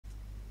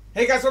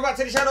Hey guys, welcome back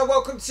to the channel.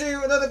 Welcome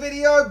to another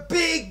video.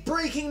 Big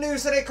breaking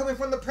news today coming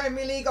from the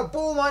Premier League. A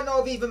ball might not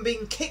have even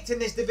been kicked in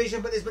this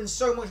division, but there's been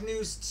so much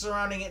news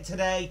surrounding it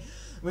today.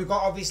 We've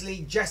got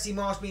obviously Jesse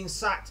Marsch being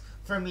sacked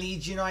from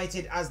Leeds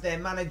United as their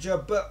manager,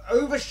 but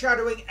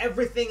overshadowing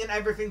everything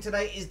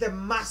today is the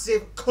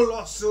massive,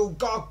 colossal,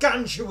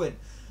 gargantuan,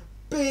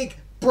 big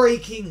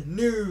breaking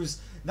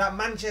news that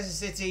Manchester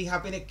City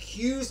have been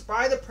accused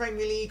by the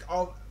Premier League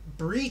of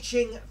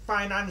breaching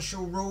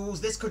financial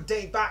rules. This could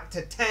date back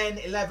to 10,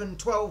 11,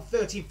 12,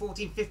 13,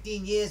 14,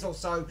 15 years or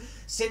so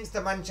since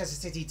the Manchester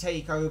City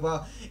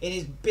takeover. It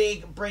is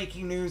big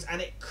breaking news,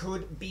 and it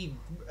could be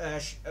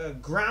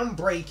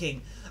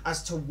groundbreaking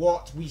as to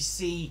what we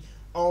see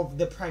of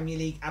the Premier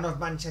League and of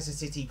Manchester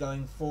City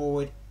going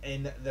forward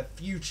in the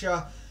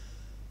future.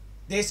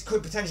 This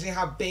could potentially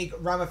have big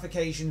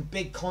ramifications,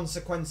 big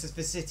consequences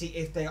for City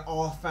if they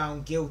are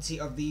found guilty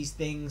of these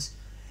things.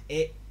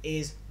 It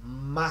is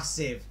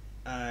massive,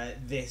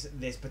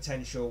 this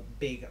potential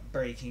big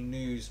breaking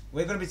news.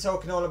 We're going to be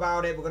talking all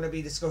about it. We're going to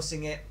be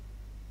discussing it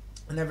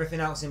and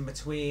everything else in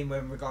between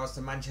with regards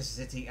to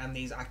Manchester City and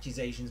these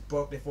accusations.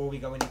 But before we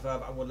go any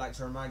further, I would like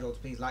to remind you all to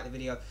please like the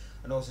video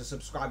and also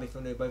subscribe if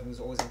you're new. Both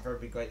things are always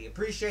very greatly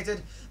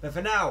appreciated. But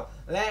for now,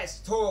 let's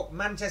talk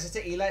Manchester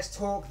City. Let's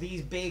talk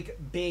these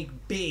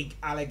big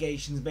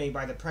allegations made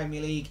by the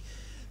Premier League.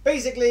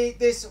 Basically,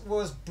 this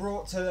was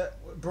brought to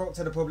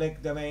the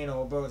public domain,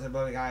 or brought to the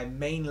public eye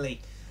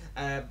mainly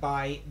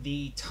by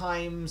the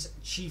Times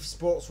chief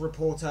sports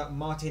reporter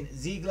Martin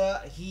Ziegler.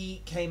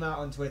 He came out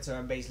on Twitter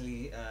and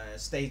basically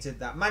stated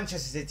that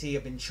Manchester City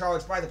have been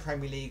charged by the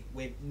Premier League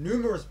with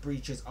numerous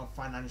breaches of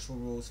financial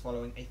rules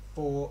following a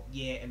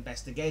 4-year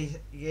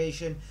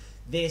investigation.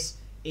 This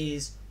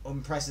is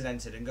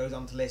unprecedented, and goes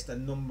on to list a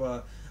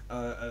number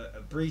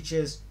of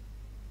breaches,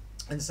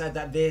 and said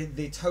that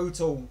the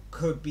total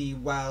could be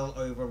well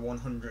over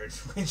 100,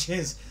 which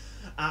is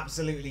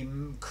absolutely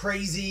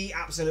crazy,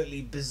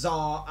 absolutely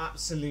bizarre,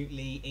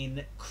 absolutely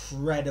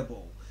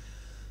incredible.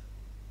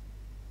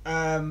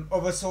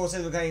 Other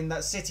sources are saying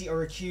that City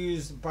are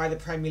accused by the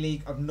Premier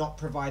League of not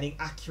providing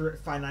accurate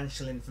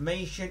financial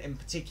information, in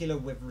particular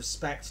with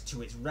respect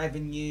to its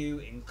revenue,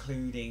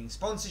 including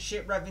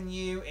sponsorship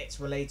revenue, its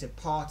related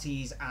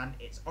parties, and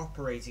its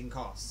operating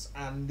costs.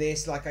 And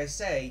this, like I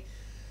say,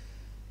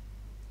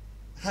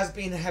 has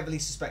been heavily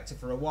suspected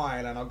for a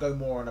while, and I'll go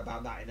more on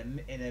about that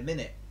in a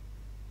minute.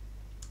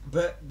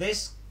 But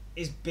this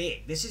is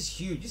big. This is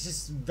huge. This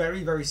is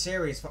very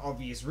serious for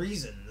obvious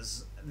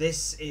reasons.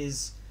 This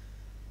is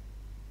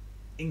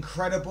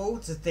incredible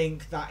to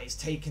think that it's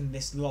taken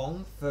this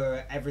long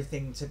for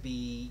everything to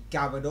be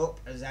gathered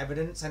up as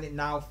evidence, and it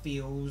now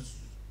feels,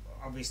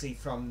 obviously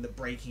from the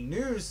breaking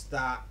news,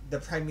 that the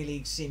Premier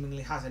League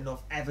seemingly has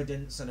enough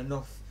evidence and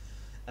enough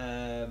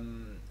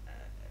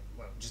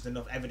just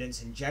enough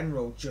evidence in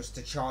general just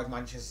to charge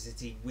Manchester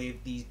City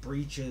with these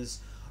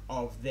breaches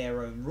of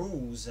their own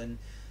rules. And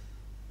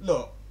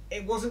look,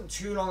 it wasn't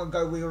too long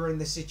ago we were in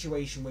this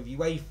situation with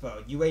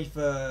UEFA.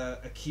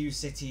 UEFA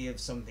accused City of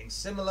something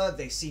similar.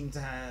 They seem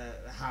to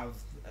have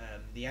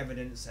the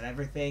evidence and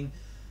everything,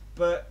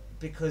 but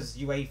because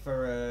UEFA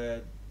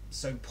are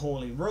so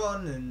poorly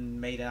run and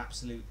made an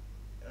absolute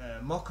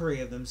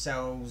mockery of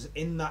themselves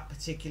in that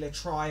particular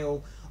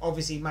trial,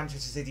 obviously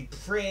Manchester City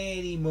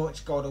pretty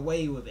much got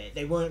away with it.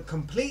 They weren't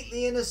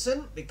completely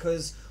innocent,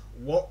 because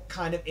what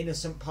kind of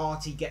innocent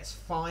party gets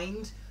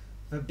fined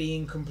for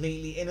being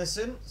completely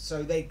innocent?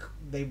 So they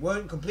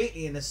weren't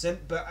completely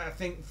innocent, but I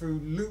think through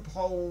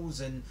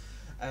loopholes and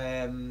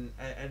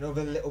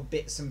other little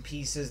bits and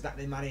pieces that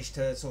they managed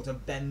to sort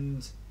of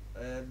bend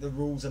the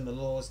rules and the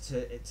laws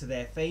to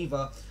their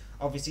favour.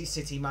 Obviously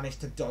City managed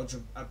to dodge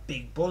a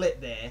big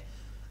bullet there.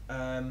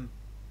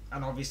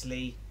 And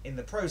obviously, in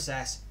the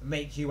process,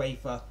 make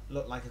UEFA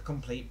look like a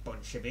complete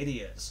bunch of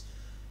idiots.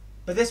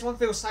 But this one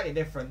feels slightly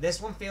different.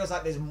 This one feels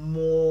like there's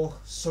more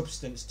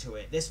substance to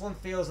it. This one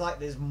feels like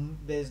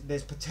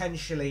there's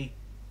potentially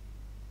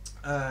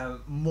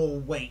more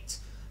weight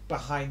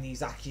behind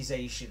these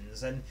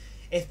accusations. And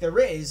if there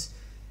is,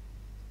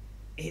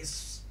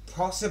 it's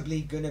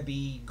possibly going to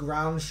be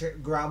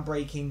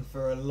groundbreaking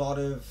for a lot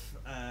of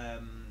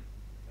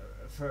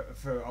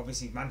for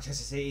obviously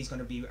Manchester City. Is going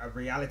to be a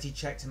reality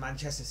check to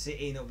Manchester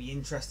City, and it'll be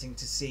interesting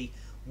to see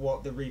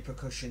what the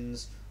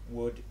repercussions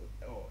would,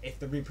 or if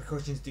the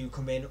repercussions do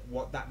come in,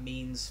 what that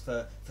means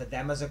for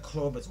them as a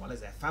club, as well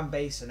as their fan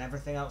base and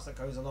everything else that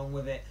goes along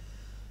with it.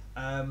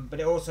 But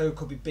it also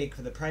could be big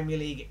for the Premier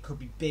League. It could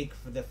be big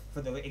for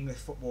the English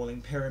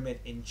footballing pyramid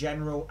in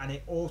general, and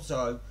it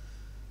also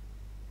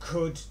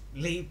could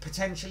lead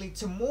potentially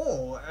to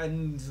more,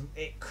 and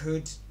it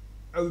could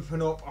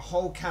open up a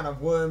whole can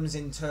of worms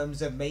in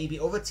terms of maybe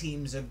other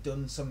teams have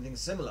done something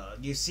similar.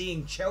 You're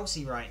seeing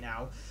Chelsea right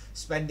now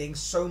spending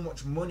so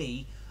much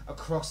money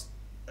across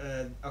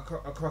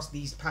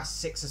these past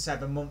 6 or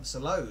 7 months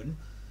alone,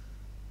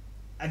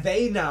 Are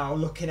they now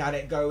looking at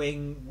it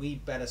going, we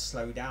better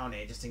slow down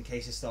here just in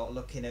case they start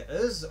looking at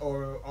us?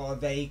 Or are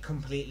they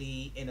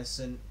completely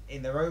innocent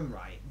in their own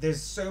right?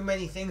 There's so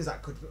many things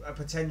that could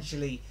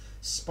potentially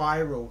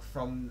spiral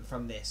from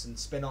this and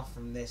spin off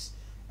from this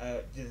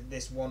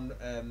this one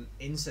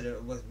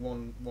incident with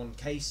one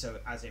case, so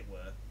as it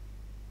were.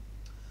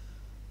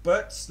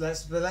 But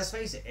let's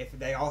face it, if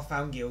they are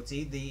found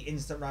guilty, the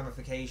instant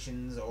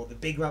ramifications, or the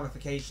big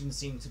ramifications,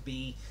 seem to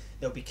be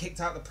they'll be kicked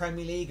out of the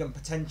Premier League and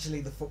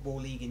potentially the Football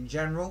League in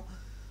general,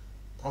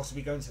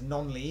 possibly going to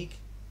non-league.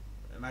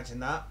 Imagine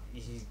that.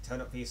 You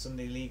turn up for your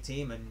Sunday League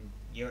team and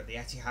you're at the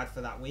Etihad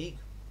for that week.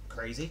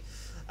 Crazy.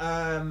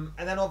 And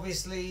then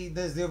obviously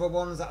there's the other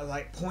ones that are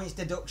like points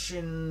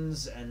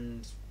deductions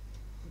and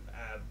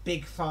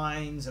big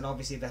fines, and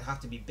obviously there have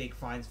to be big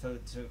fines for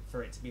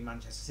it to be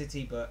Manchester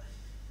City, but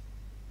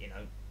you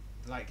know,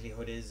 the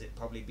likelihood is it'd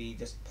probably be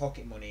just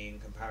pocket money in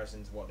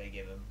comparison to what they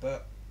give them.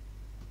 But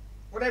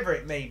whatever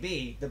it may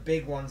be, the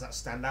big ones that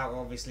stand out,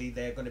 obviously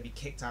they're going to be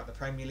kicked out of the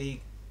Premier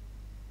League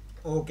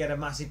or get a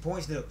massive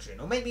points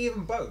deduction, or maybe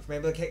even both.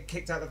 Maybe they're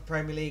kicked out of the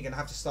Premier League and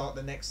have to start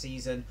the next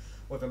season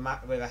with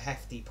a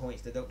hefty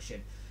points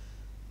deduction.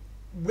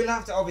 We'll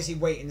have to obviously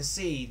wait and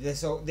see.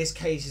 This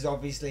case is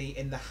obviously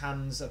in the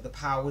hands of the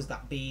powers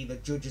that be, the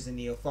judges and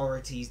the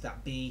authorities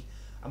that be,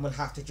 and we'll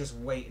have to just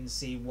wait and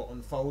see what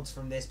unfolds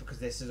from this, because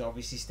this is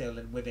obviously still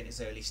within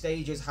its early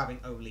stages, having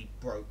only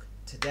broke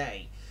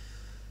today.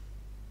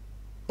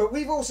 But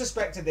we've all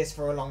suspected this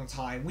for a long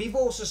time. We've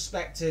all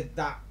suspected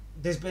that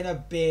there's been a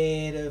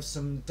bit of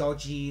some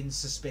dodgy and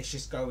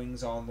suspicious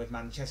goings on with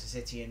Manchester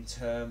City in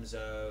terms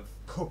of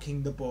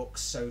cooking the books,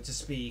 so to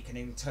speak, and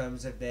in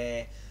terms of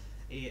their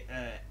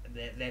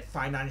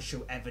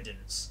financial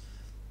evidence.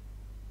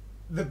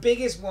 The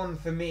biggest one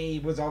for me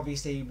was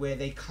obviously where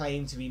they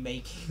claim to be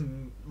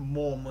making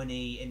more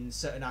money in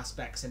certain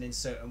aspects and in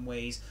certain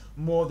ways,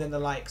 more than the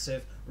likes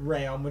of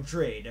Real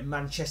Madrid and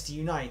Manchester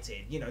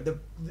United, you know,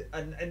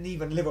 and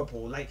even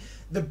Liverpool. Like,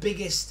 the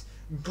biggest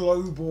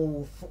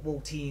global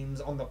football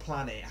teams on the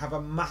planet have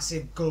a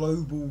massive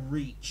global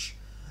reach,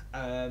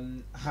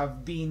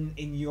 have been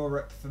in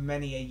Europe for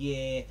many a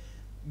year,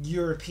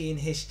 European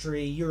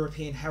history,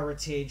 European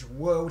heritage,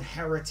 world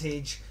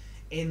heritage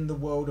in the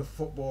world of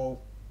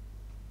football.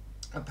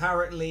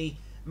 Apparently,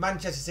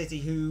 Manchester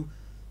City, who,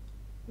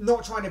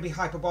 not trying to be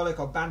hyperbolic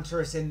or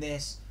banterous in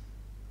this,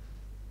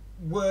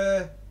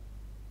 were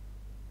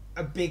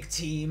a big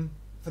team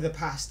for the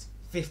past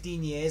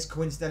 15 years,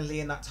 coincidentally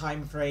in that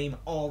time frame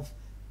of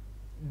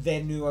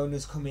their new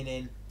owners coming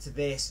in to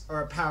this,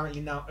 are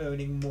apparently now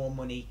earning more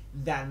money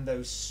than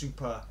those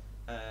super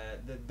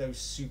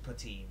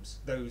teams,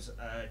 those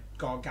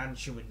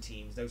gargantuan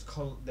teams,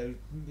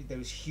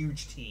 those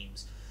huge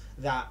teams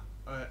that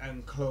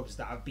and clubs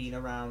that have been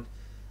around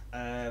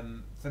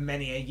for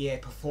many a year,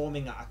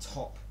 performing at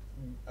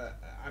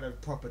a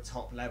proper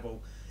top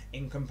level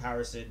in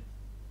comparison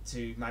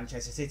to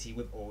Manchester City.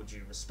 With all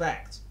due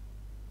respect,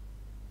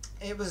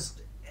 it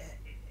was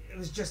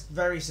just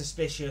very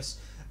suspicious.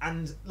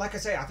 And like I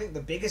say, I think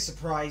the biggest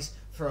surprise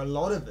for a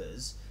lot of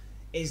us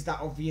is that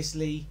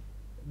obviously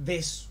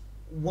this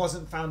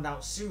wasn't found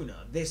out sooner.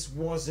 This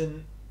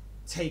wasn't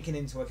taken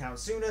into account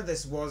sooner.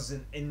 This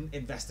wasn't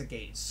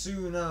investigated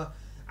sooner.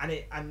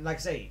 And like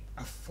I say,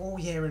 a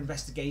 4-year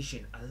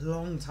investigation, a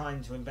long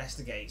time to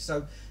investigate.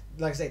 So,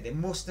 like I say, they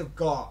must have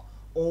got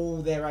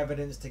all their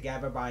evidence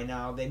together by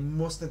now. It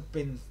must have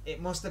been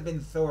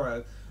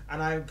thorough,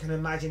 and I can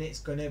imagine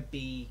it's going to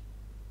be,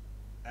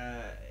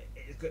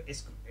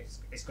 it's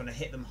going to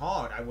hit them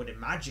hard. I would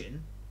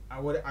imagine.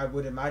 I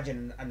would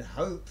imagine and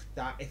hope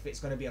that if it's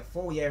going to be a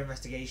 4-year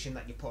investigation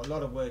that you put a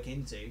lot of work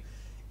into,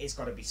 it's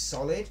got to be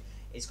solid.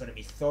 It's going to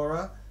be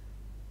thorough.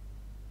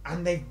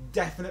 And they've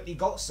definitely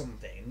got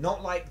something.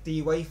 Not like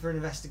the UEFA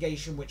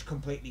investigation, which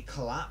completely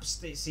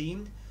collapsed, it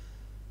seemed.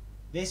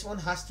 This one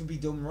has to be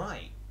done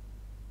right.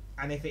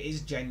 And if it is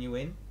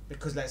genuine,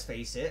 because let's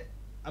face it,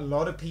 a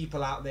lot of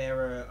people out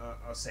there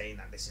are saying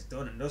that this is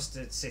done and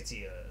dusted.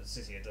 City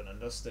are done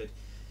and dusted.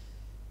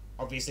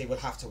 Obviously, we'll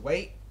have to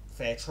wait.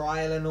 Fair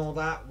trial and all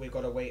that. We've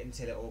got to wait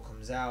until it all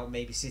comes out.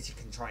 Maybe City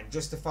can try and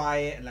justify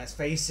it, and let's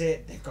face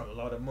it, they've got a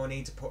lot of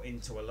money to put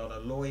into a lot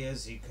of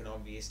lawyers who can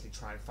obviously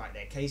try and fight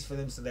their case for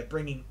them, so they're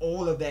bringing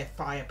all of their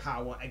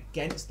firepower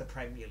against the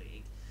Premier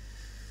League.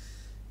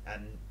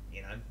 And,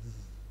 you know,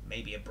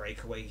 maybe a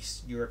breakaway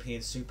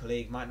European Super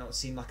League might not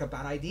seem like a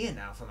bad idea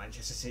now for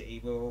Manchester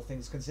City, with all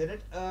things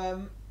considered.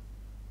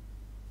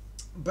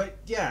 But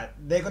yeah,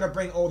 they're going to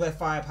bring all their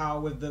firepower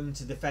with them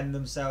to defend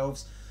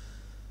themselves.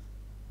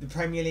 The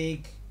Premier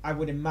League, I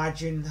would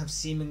imagine, have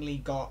seemingly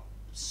got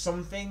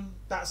something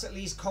that's at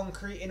least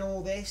concrete in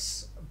all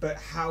this, but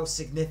how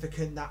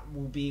significant that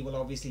will be will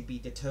obviously be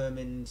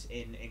determined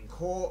in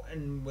court,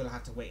 and we'll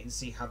have to wait and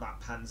see how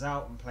that pans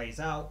out and plays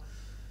out.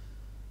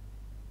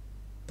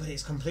 But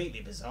it's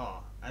completely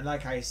bizarre. And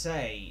like I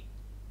say,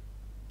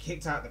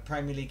 kicked out the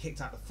Premier League,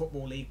 kicked out the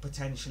Football League,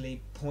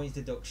 potentially, points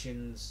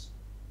deductions,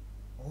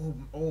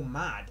 all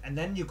mad. And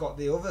then you've got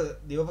the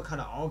other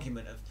kind of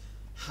argument of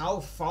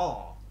how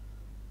far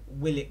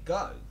will it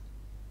go?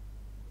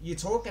 You're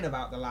talking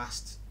about the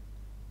last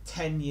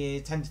 10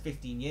 years, 10 to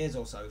 15 years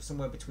or so,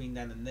 somewhere between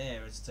then and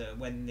there, as to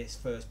when this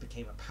first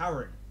became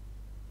apparent.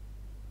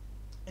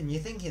 And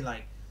you're thinking,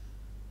 like,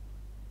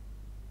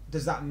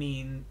 does that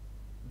mean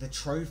the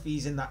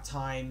trophies in that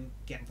time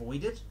get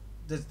voided?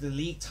 Does the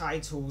league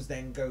titles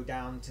then go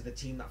down to the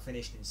team that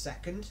finished in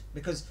second?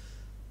 Because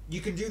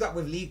you can do that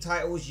with league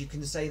titles. You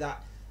can say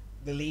that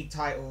the league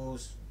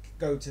titles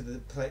go to the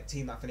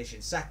team that finished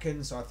in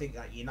second. So I think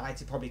that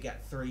United probably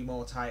get 3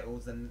 more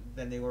titles than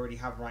they already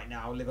have right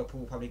now.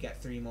 Liverpool probably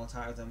get 3 more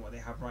titles than what they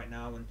have right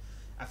now. And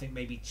I think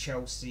maybe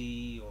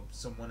Chelsea or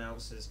someone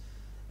else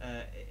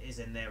is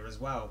in there as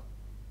well.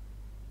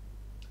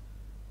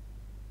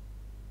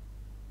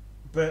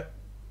 But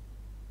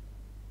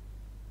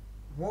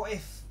what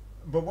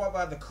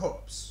about the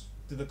cups?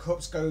 Do the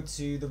cups go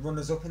to the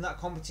runners-up in that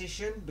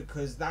competition?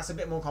 Because that's a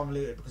bit more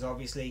convoluted, because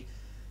obviously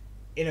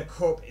in a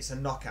cup it's a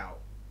knockout.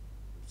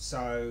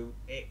 So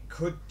it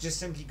could just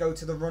simply go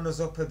to the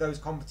runners-up of those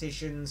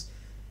competitions.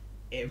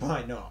 It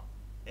might not.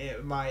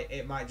 It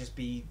might just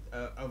be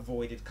a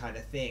voided kind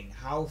of thing.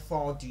 How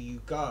far do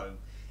you go?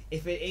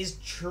 If it is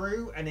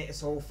true and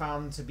it's all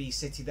found to be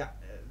City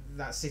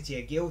that City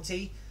are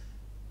guilty,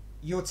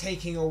 you're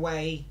taking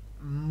away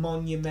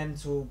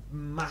monumental,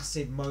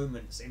 massive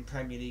moments in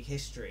Premier League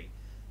history.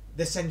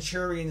 The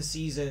Centurion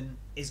season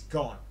is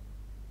gone.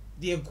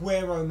 The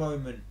Aguero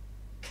moment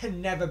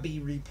can never be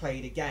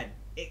replayed again.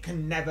 It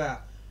can never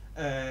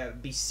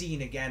be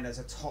seen again as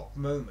a top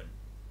moment,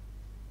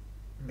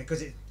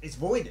 because it's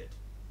voided.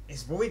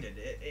 It's voided.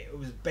 It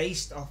was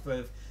based off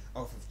of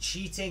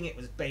cheating. It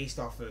was based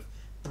off of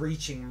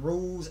breaching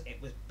rules.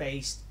 It was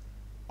based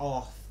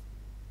off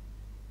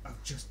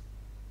of just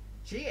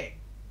cheating,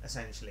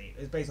 essentially.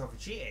 It was based off of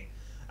cheating.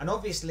 And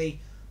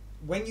obviously,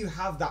 when you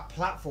have that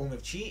platform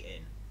of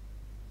cheating,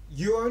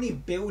 you're only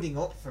building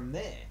up from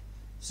there.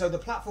 So the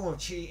platform of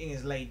cheating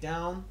is laid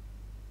down,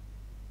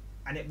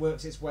 and it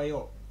works its way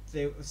up.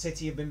 The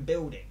City have been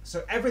building.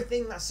 So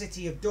everything that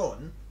City have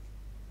done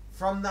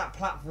from that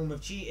platform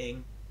of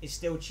cheating is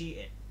still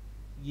cheating.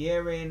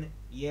 Year in,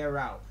 year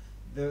out.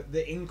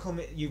 The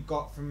income you've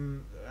got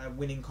from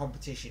winning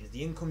competitions,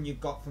 the income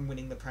you've got from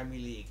winning the Premier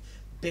League,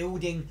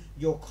 building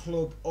your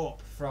club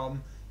up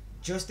from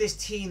just this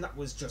team that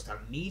was just a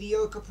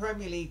mediocre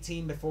Premier League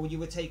team before you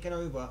were taken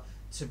over,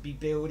 to be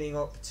building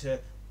up to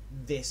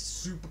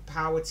this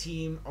superpower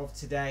team of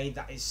today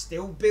that is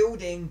still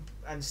building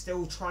and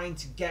still trying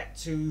to get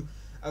to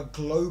a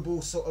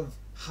global sort of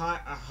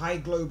high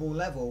global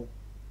level.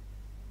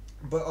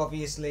 But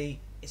obviously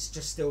it's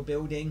just still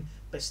building,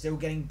 but still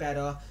getting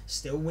better,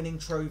 still winning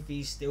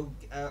trophies, still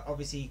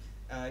obviously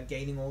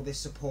gaining all this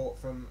support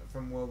from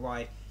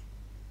worldwide.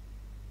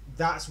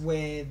 That's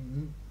where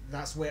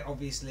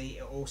obviously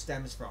it all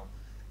stems from.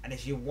 And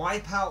if you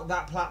wipe out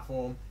that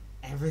platform,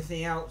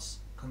 everything else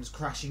comes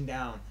crashing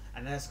down.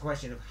 And that's the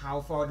question of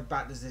how far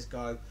back does this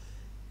go?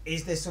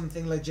 Is there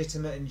something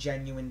legitimate and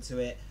genuine to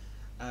it?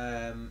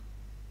 And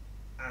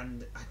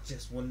I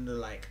just wonder,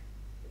 like,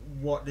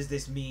 what does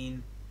this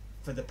mean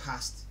for the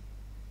past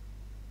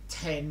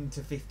 10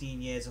 to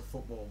 15 years of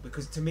football?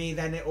 Because to me,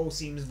 then it all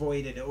seems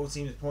voided. It all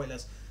seems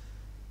pointless.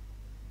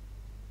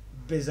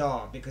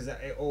 Bizarre, because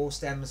it all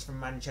stems from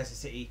Manchester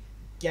City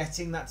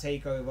getting that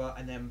takeover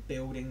and then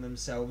building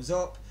themselves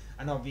up,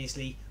 and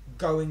obviously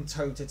going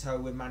toe-to-toe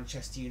with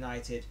Manchester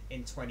United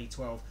in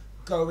 2012,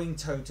 going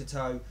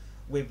toe-to-toe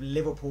with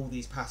Liverpool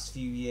these past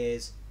few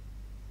years,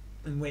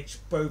 in which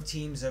both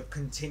teams have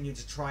continued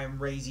to try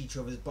and raise each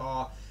other's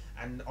bar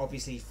and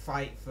obviously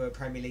fight for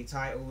Premier League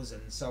titles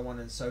and so on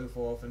and so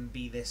forth, and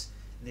be this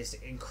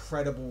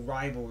incredible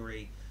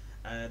rivalry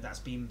that's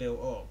been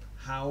built up.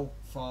 How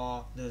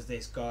far does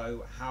this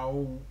go?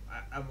 How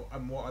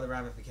and what are the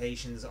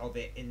ramifications of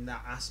it in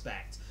that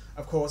aspect?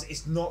 Of course,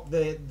 it's not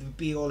the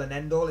be-all and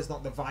end-all. It's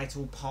not the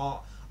vital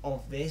part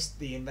of this.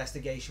 The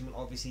investigation will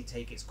obviously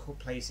take its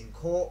place in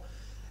court,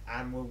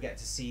 and we'll get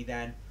to see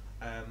then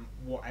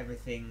what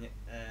everything,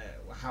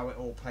 how it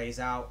all plays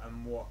out,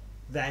 and what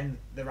then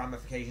the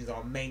ramifications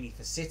are, mainly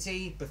for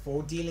City,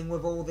 before dealing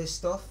with all this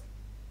stuff.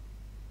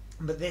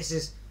 But this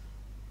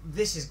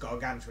is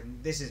gargantuan.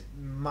 This is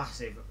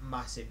massive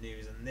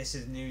news, and this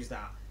is news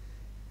that,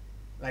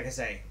 like I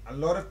say, a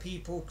lot of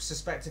people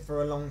suspected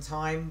for a long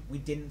time. We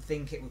didn't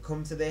think it would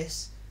come to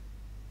this.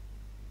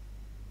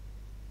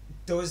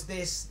 Does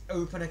this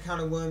open a can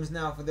of worms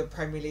now for the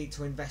Premier League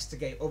to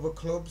investigate other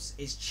clubs?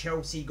 Is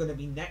Chelsea going to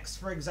be next,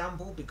 for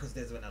example? Because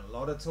there's been a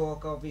lot of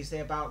talk, obviously,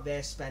 about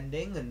their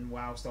spending, and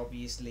whilst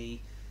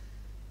obviously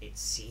it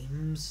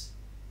seems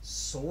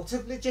sort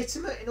of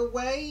legitimate in a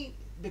way,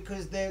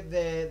 because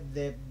they're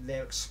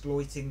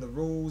exploiting the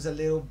rules a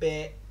little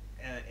bit,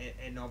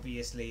 in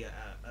obviously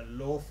a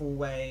lawful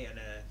way and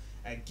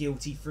a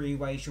guilty-free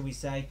way, shall we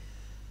say.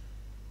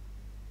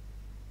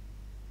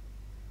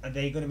 Are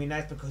they going to be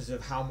next because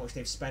of how much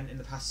they've spent in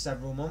the past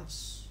several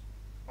months?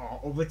 Are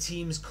other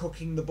teams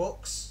cooking the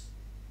books,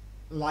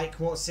 like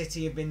what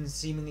City have been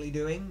seemingly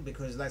doing?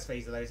 Because let's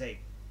face it, like I say,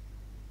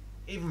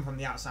 even from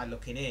the outside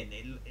looking in,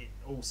 it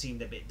all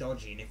seemed a bit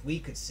dodgy. And if we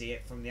could see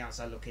it from the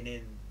outside looking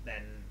in,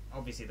 then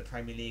obviously the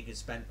Premier League has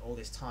spent all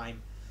this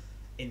time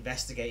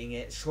investigating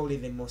it. Surely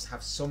they must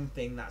have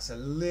something that's a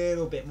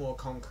little bit more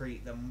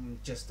concrete than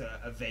just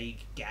a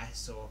vague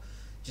guess or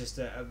just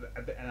an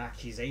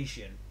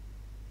accusation.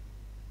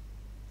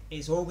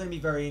 It's all going to be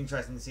very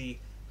interesting to see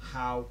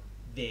how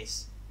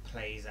this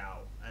plays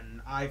out.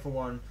 And I, for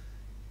one,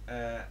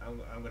 I'm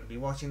going to be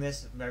watching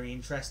this, very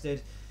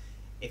interested.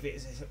 If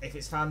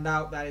it's found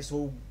out that it's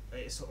all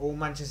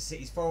Manchester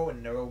City's fault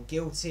and they're all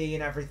guilty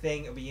and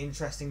everything, it'll be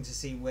interesting to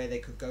see where they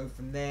could go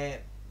from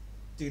there.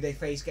 Do they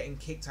face getting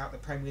kicked out of the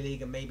Premier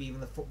League and maybe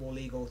even the Football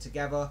League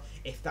altogether?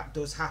 If that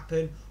does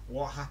happen,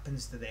 what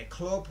happens to their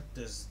club?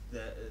 Does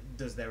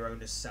their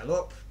owners sell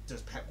up?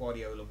 Does Pep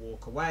Guardiola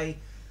walk away?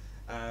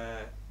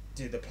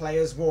 Do the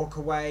players walk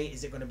away?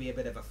 Is it going to be a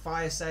bit of a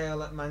fire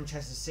sale at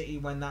Manchester City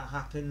when that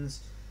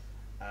happens?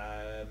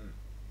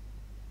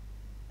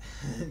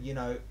 You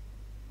know,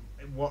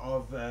 what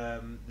of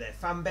their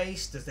fan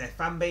base? Does their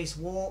fan base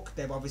walk?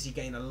 They've obviously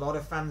gained a lot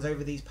of fans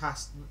over these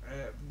past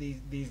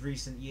these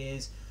recent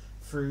years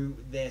through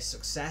their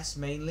success,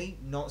 mainly.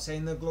 Not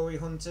saying they're glory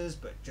hunters,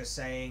 but just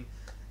saying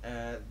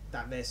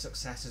that their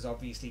success has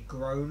obviously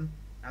grown,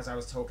 as I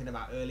was talking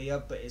about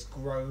earlier, but it's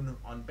grown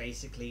on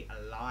basically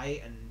a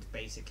lie and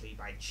basically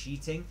by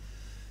cheating.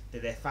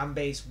 Did their fan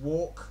base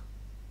walk?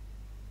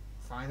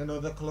 Find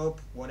another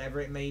club,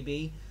 whatever it may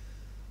be.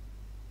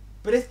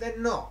 But if they're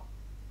not,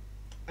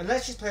 and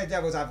let's just play a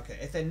devil's advocate,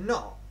 if they're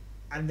not,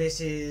 and this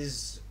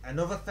is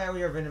another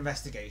failure of an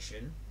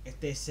investigation, if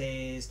this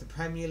is the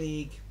Premier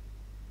League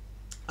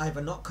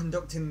either not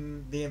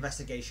conducting the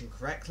investigation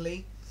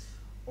correctly,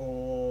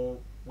 or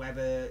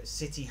whether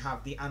City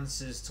have the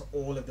answers to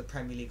all of the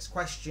Premier League's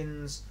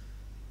questions,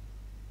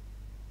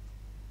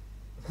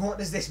 what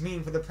does this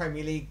mean for the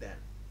Premier League then?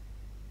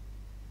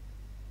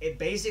 It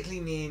basically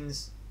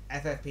means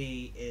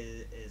FFP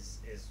is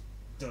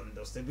done and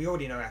dusted. We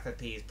already know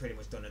FFP is pretty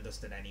much done and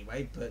dusted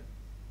anyway, but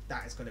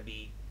that is going to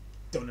be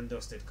done and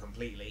dusted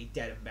completely,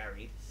 dead and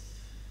buried.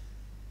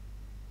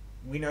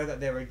 We know that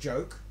they're a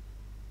joke.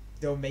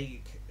 They'll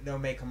make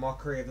a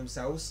mockery of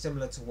themselves,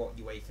 similar to what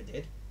UEFA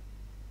did.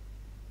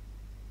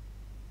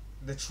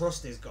 The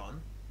trust is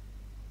gone.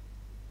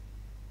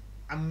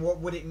 And what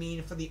would it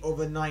mean for the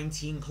other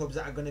 19 clubs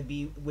that are going to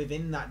be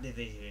within that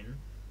division,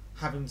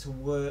 having to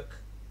work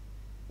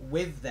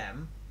with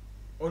them,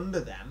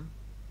 under them,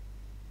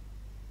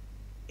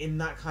 in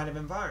that kind of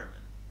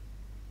environment?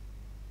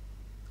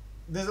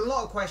 There's a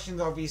lot of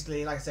questions,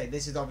 obviously. Like I say,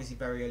 this is obviously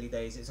very early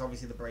days. It's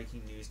obviously the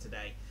breaking news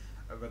today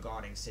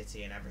regarding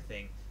City and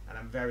everything, and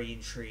I'm very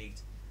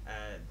intrigued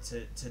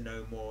to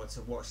know more,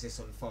 to watch this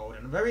unfold,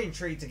 and I'm very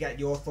intrigued to get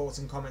your thoughts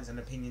and comments and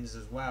opinions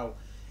as well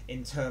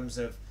in terms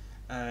of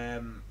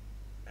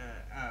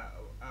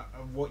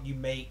what you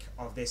make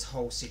of this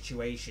whole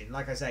situation.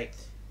 Like I say,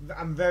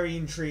 I'm very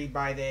intrigued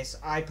by this.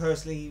 I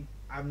personally,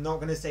 I'm not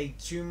going to say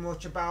too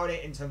much about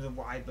it in terms of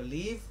what I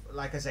believe.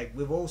 Like I say,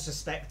 we've all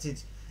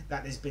suspected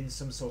that there's been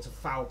some sort of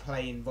foul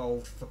play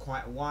involved for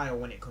quite a while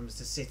when it comes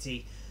to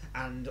City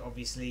and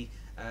obviously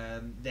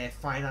their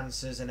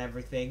finances and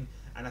everything,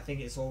 and I think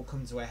it's all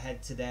come to a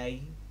head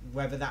today.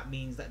 Whether that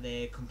means that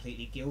they're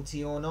completely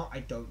guilty or not, I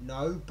don't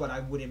know, but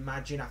I would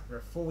imagine after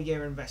a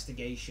 4-year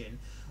investigation,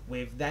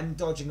 with them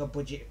dodging a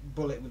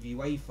bullet with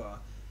UEFA,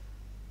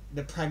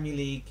 the Premier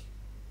League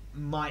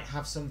might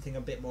have something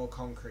a bit more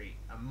concrete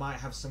and might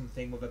have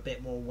something with a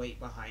bit more weight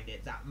behind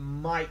it that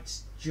might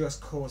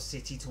just cause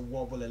City to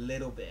wobble a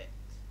little bit.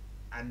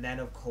 And then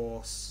of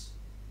course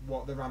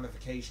what the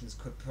ramifications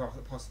could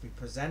possibly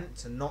present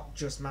to not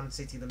just Man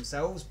City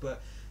themselves,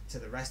 but to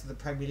the rest of the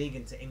Premier League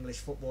and to English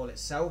football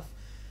itself,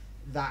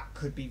 that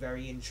could be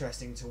very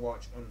interesting to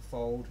watch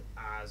unfold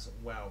as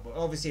well. But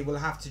obviously we'll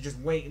have to just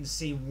wait and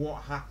see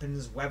what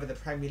happens, whether the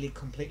Premier League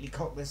completely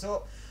cock this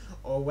up,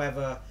 or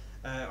whether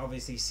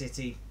obviously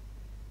City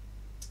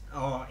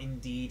are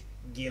indeed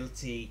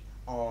guilty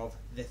of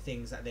the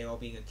things that they are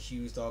being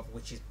accused of,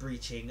 which is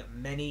breaching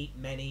many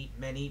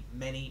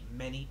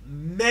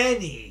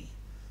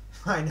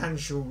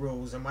financial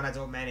rules. And when I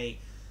talk many,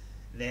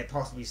 they're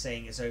possibly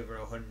saying it's over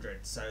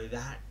 100, so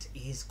that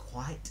is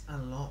quite a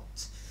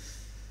lot.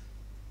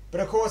 But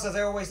of course, as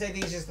I always say,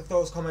 these are just the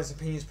thoughts, comments,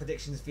 opinions,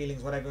 predictions,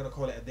 feelings, whatever you want to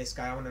call it, of this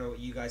guy. I want to know what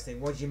you guys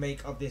think. What do you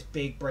make of this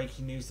big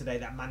breaking news today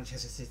that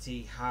Manchester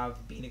City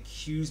have been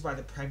accused by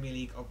the Premier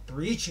League of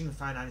breaching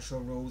financial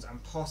rules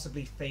and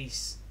possibly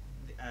face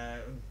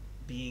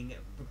being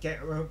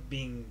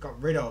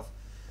got rid of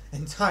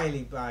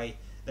entirely by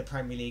the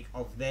Premier League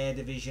of their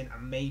division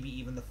and maybe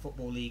even the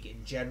Football League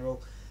in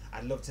general?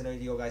 I'd love to know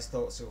your guys'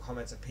 thoughts or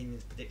comments,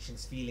 opinions,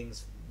 predictions,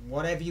 feelings,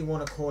 whatever you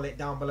want to call it,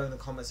 down below in the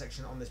comment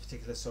section on this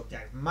particular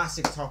subject.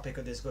 Massive topic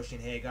of discussion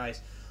here,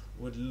 guys.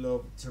 Would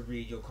love to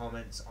read your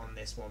comments on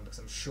this one because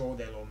I'm sure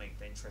they'll all make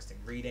for interesting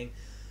reading.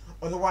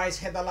 Otherwise,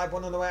 hit that like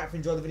button on the way out if you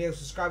enjoyed the video.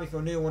 Subscribe if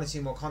you're new and want to see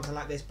more content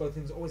like this. Both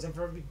things always and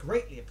forever be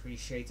greatly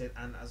appreciated.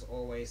 And as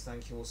always,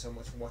 thank you all so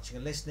much for watching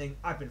and listening.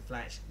 I've been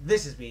Fletch.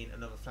 This has been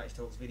another Fletch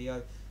Talks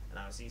video. and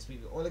I will see you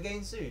speak all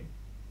again soon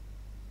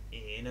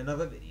in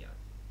another video.